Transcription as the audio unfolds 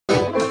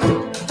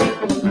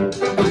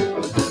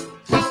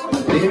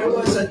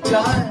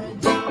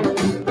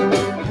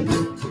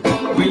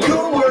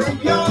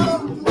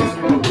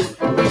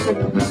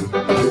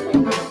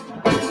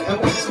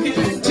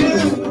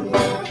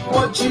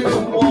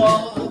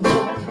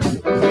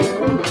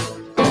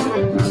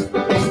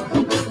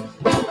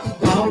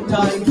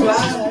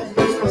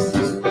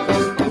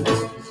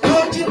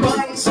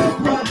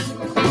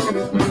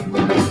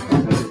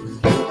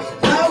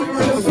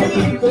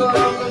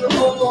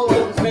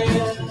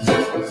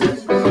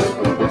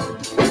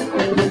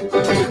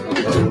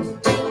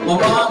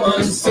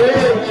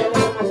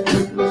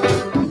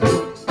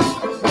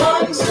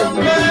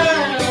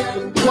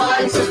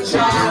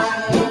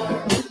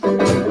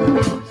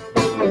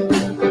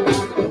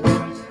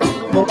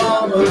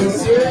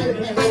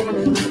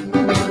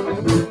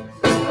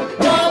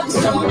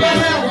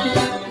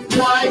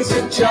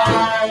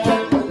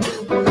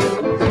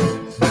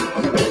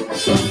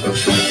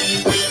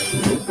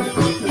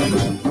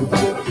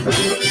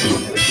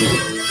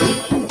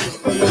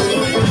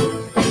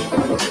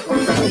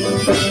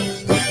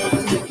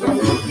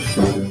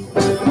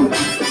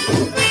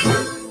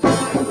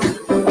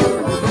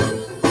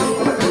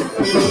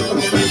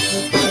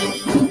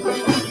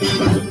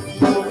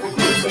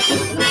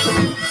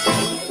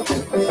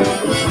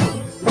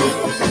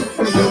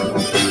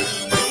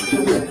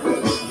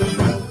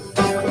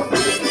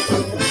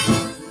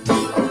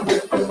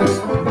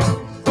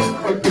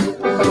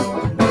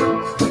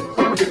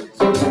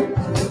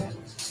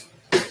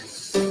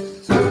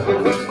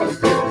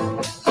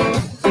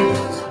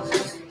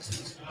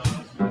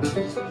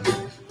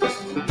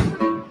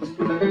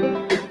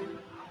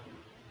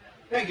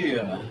Thank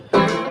you.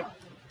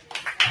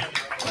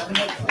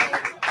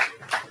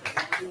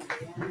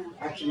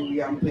 Actually, we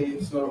haven't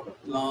played so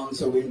long,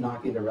 so we're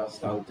knocking the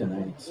rust out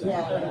tonight. So.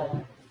 Yeah.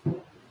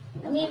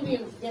 I mean, we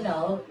just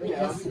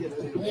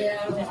here,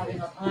 we're having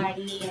a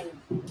party, and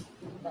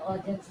the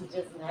audience is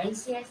just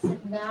nice here,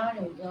 sitting down,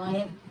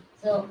 enjoying.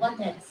 So, what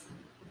next?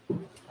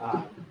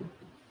 I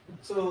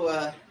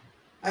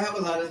have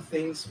a lot of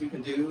things we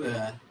can do.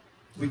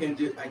 I can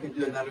do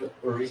another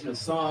original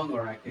song,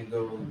 or I can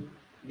go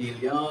Neil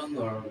Young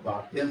or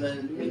Bob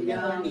Dylan. Neil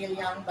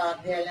Young,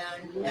 Bob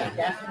Dylan. Yeah,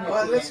 definitely.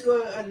 Well, let's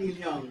go Neil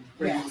Young.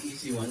 Pretty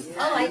easy one.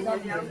 Oh, I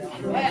love Neil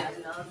Young.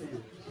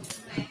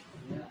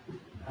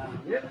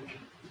 Yeah.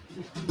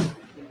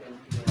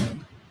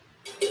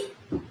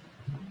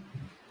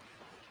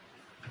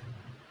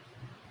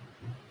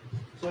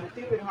 So the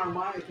thing with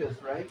harmonicas,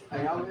 right?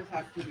 I always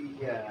have to be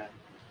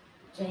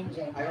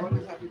changing. I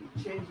always have to be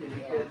changing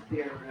because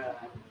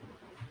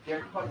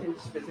they're cut in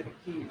specific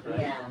keys, right?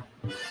 Yeah.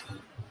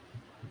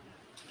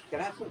 Can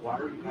I have some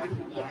water, you guys?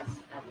 Yes.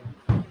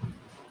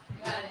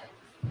 Got it.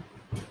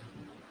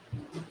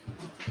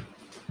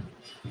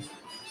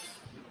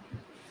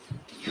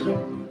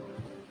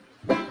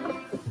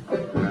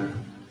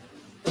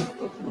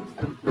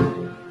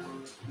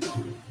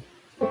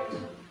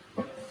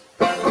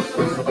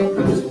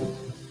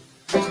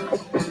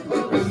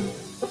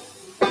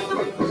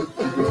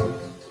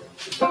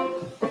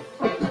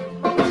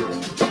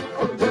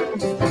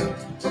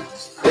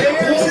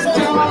 There's a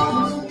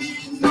town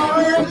in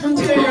North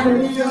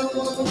Ontario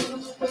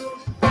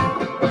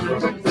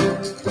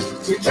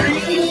where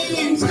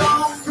dreams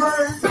come for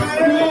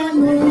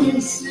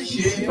families to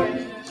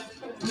share.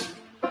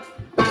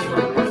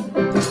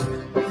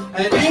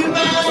 And in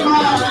my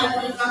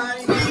mind, I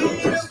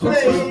need a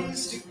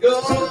place to go.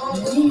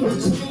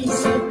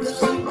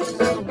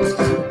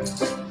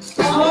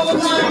 All of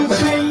my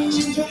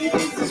changes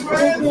is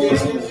worth it.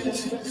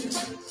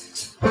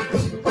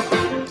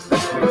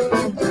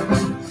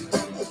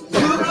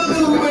 Through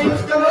the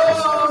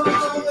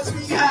windows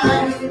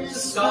behind the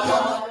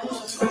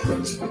stars,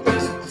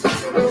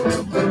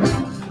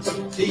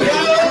 the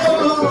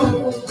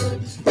yellow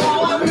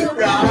on the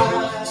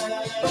rise,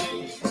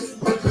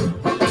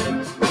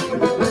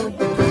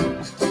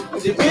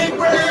 the big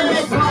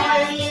bird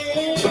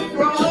flying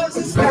across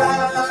the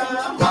sky.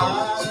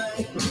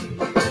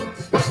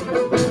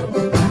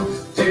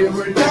 There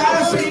were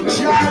dancing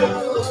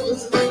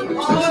shadows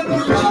on the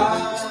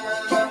rise.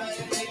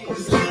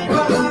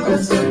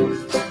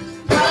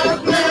 God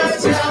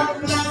bless, God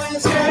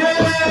bless,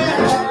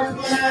 God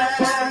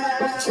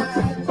bless.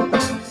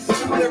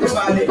 Come on,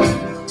 everybody.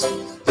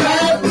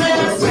 God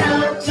bless,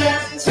 God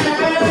bless,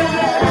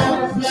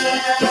 God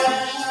bless.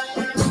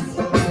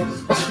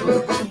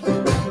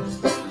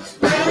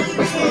 Baby,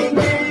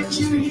 can't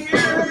you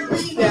hear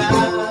me now?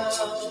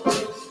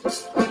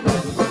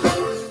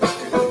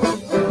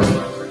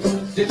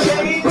 The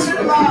chains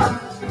are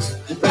locked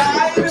and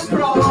right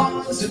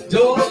across the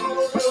door.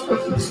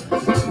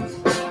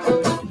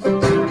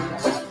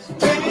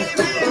 Baby,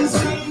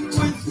 sing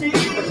with me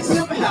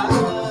somehow.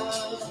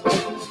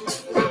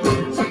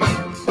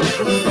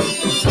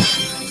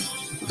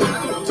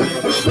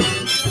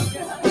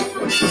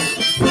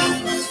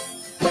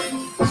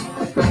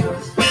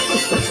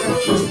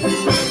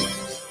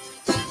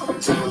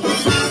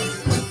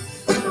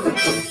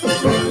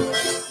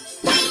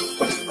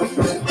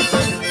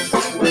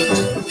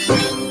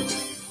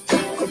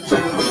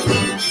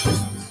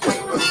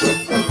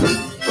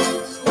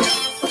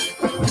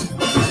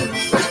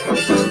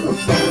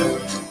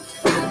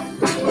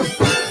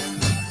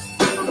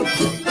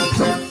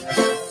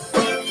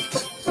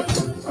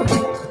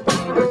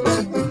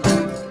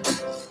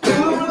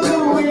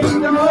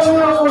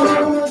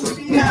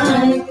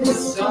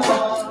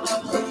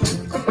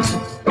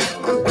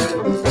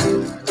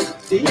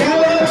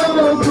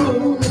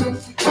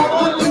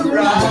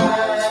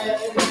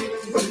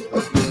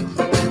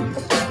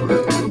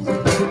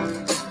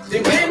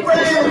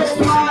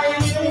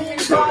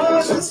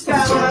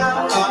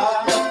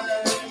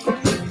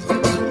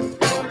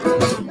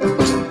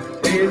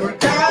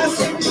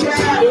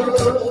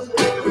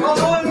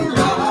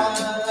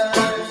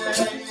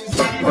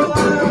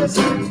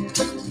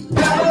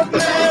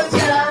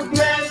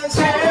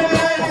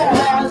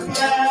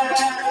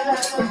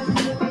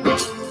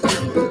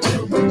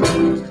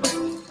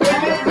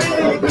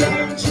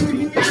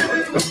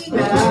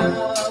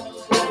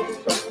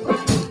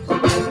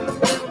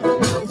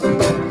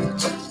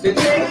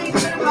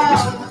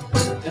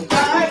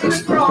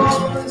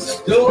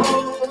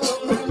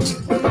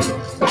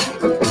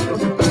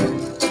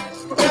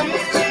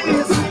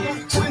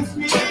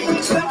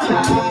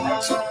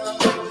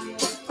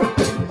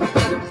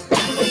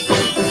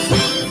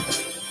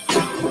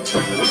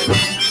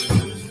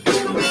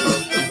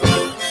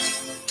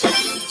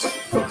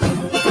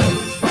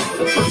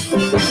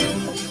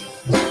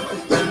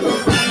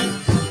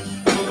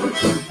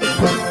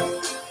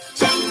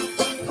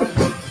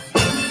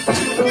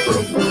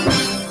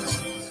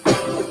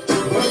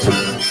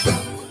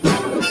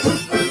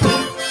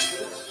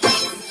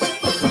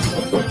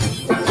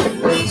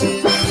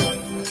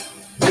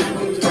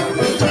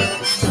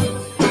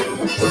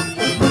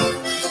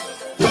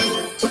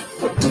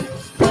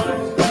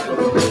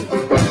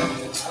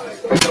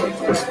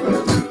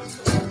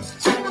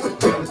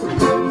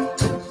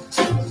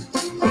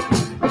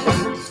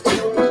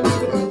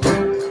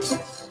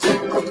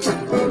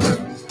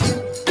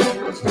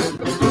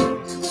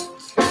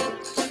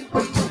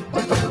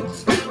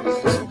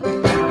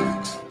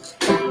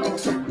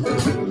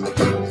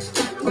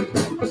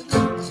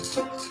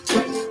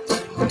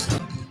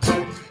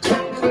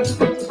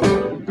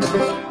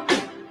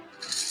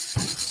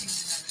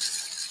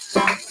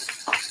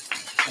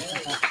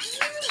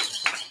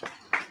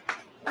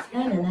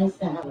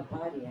 have a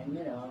party and,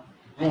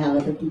 I have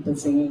other people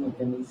singing it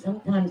to me.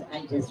 Sometimes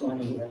I just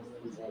want to hear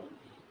music.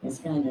 It's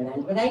kind of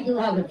nice. But I do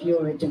have a few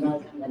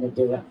originals I'm going to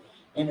do it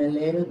in a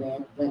little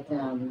bit. But,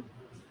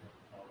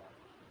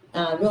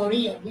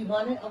 Rory,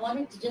 I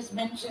wanted to just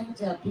mention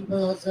to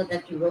people also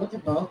that you wrote a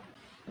book,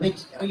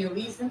 which your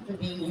reason for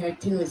being here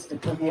too is to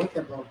promote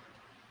the book.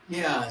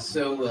 Yeah,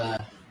 so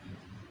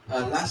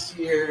last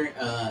year,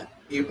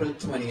 April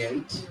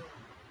 28th,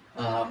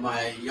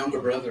 my younger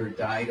brother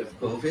died of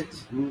COVID.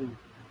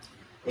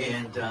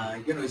 And,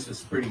 it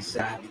was pretty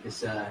sad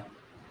because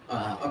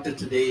up to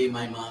today,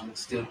 my mom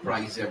still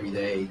cries every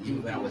day.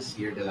 Even when I was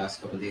here the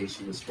last couple of days,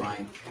 she was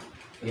crying.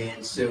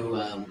 And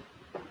so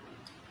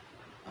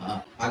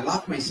I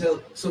locked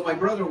myself. So my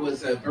brother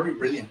was a very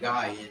brilliant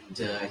guy, and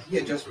he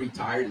had just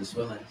retired as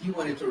well, and he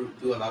wanted to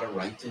do a lot of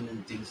writing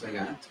and things like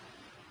that.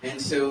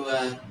 And so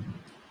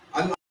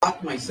I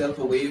locked myself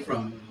away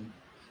from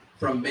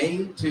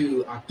May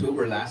to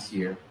October last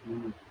year,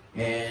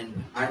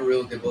 and I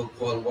wrote a book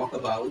called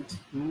Walkabout,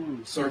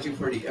 Searching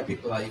for the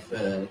Epic Life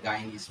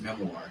Guyanese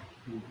Memoir.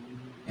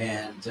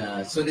 And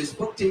so this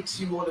book takes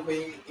you all the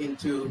way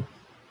into,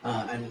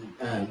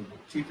 and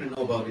Chitra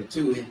know about it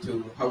too,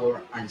 into how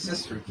our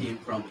ancestor came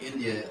from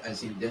India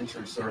as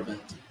indentured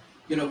servant,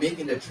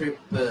 making the trip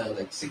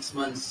like 6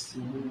 months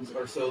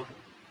or so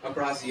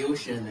across the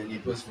ocean, and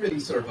it was really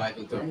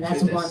survival to And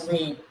that's fitness. one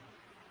way.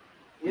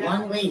 Yeah.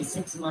 1 way,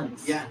 6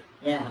 months. Yeah.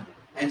 Yeah.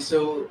 And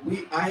so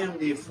I am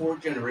the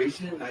fourth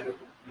generation.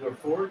 You're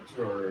fourth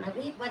or?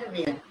 What are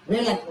we?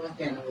 We're like fourth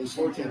generation.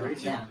 Fourth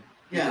generation? Yeah.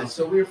 Yeah,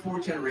 so we're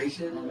fourth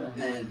generation,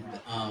 and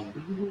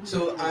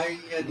so I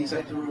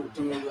decided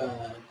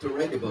to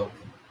write a book,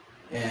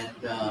 and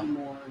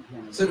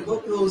so the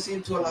book goes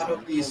into a lot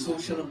of the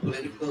social and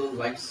political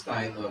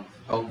lifestyle of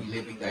how we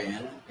live in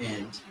Guyana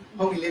and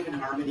how we live in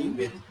harmony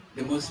with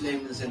the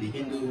Muslims and the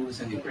Hindus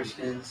and the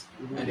Christians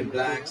and the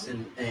blacks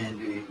and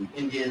the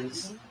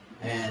Indians.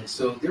 And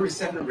so there are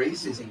 7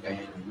 races in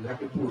Guyana. You have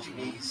the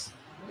Portuguese,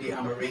 the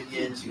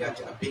Amerindians, you got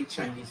a big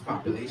Chinese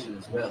population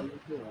as well.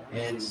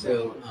 And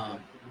so,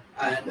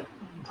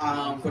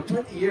 for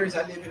 20 years,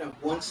 I lived in a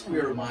 1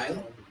 square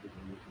mile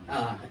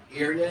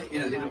area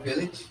in a little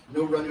village.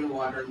 No running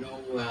water, no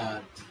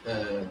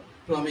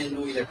plumbing,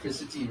 no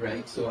electricity,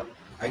 right? So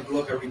I grew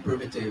up very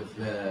primitive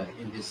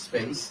in this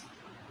space.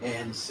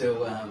 And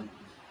so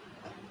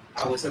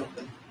I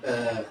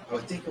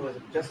think I was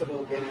just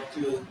about getting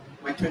to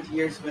my 20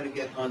 years when I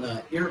get on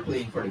an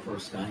airplane for the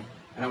first time.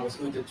 And I was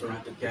going to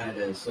Toronto,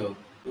 Canada, so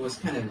it was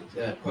kind of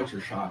culture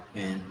shock.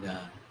 And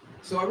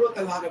so I wrote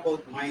a lot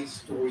about my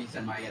stories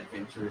and my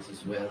adventures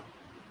as well,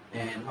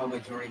 and how my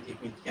journey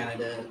took me to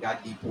Canada,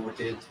 got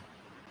deported,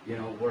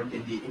 worked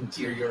in the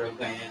interior of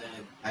Guyana.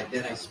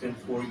 Then I spent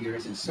 4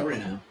 years in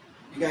Suriname.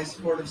 You guys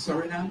heard of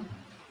Suriname?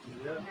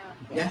 No.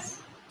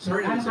 Yes?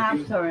 Suriname is half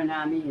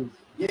Surinamese.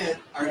 Yeah,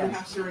 are you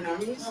half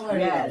Surinamese? Oh,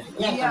 Yes,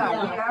 we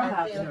are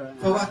half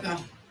For what?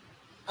 Surinamese.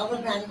 Our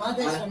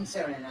grandmother's from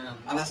Suriname.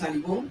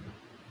 Alasanibong?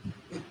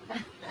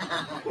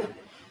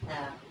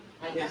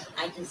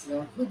 I just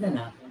know food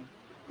enough.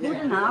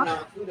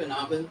 Food and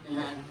oven.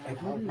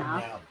 Good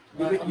enough.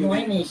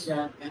 Moy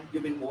Misha.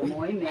 You've been moy?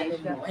 Moy I Mesha.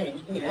 didn't know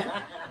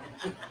Yeah.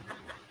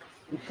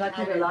 We cut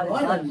it a lot of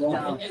More than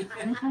touchdowns.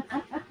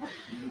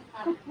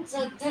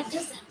 So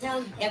just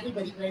tell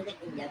everybody where they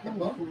can get the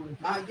book.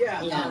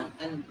 Yeah. Yeah,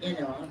 and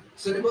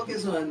So the book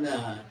is on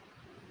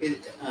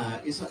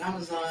it's on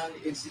Amazon.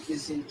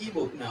 It's in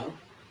ebook now,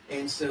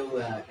 and so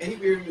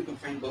anywhere you can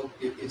find book,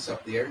 it's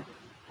up there.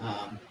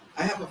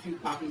 I have a few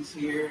copies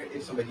here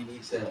if somebody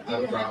needs a do you have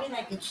autograph. it?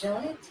 I could show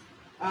it.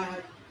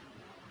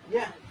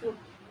 Yeah, sure.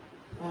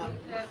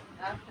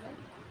 After.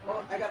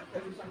 Well, I got to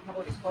tell you something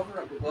about this cover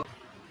of the book.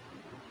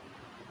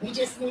 We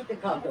just need the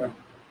cover.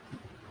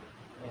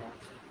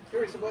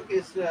 Here is the book.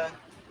 It's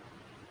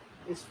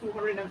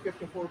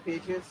 254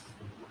 pages.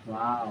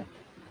 Wow.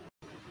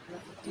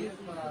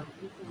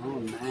 Oh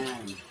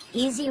man.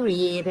 Easy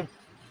read,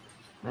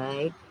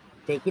 right?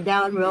 Take it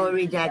down,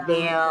 Rory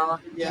Jadale.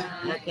 Yeah.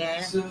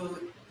 Okay. So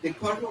the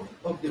cover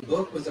of the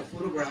book was a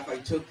photograph I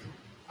took.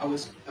 I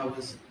was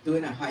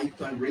doing a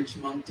hike on Ridge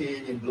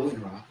Mountain in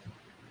Blowing Rock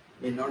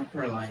in North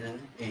Carolina,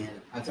 and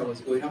as I was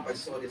going up, I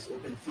saw this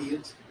open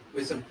field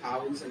with some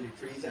cows and the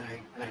trees, and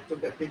I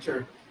took that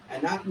picture,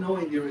 and not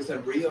knowing there was a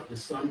ray of the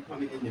sun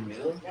coming in the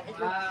middle.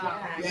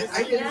 Wow. Yeah,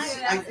 I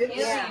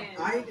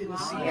didn't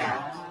see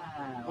that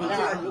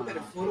until I looked at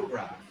a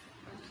photograph.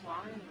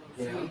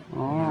 You know?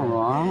 Oh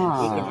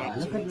wow. You can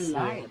Look actually at the see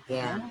light. it.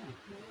 Yeah.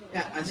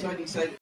 Yeah, and so I decided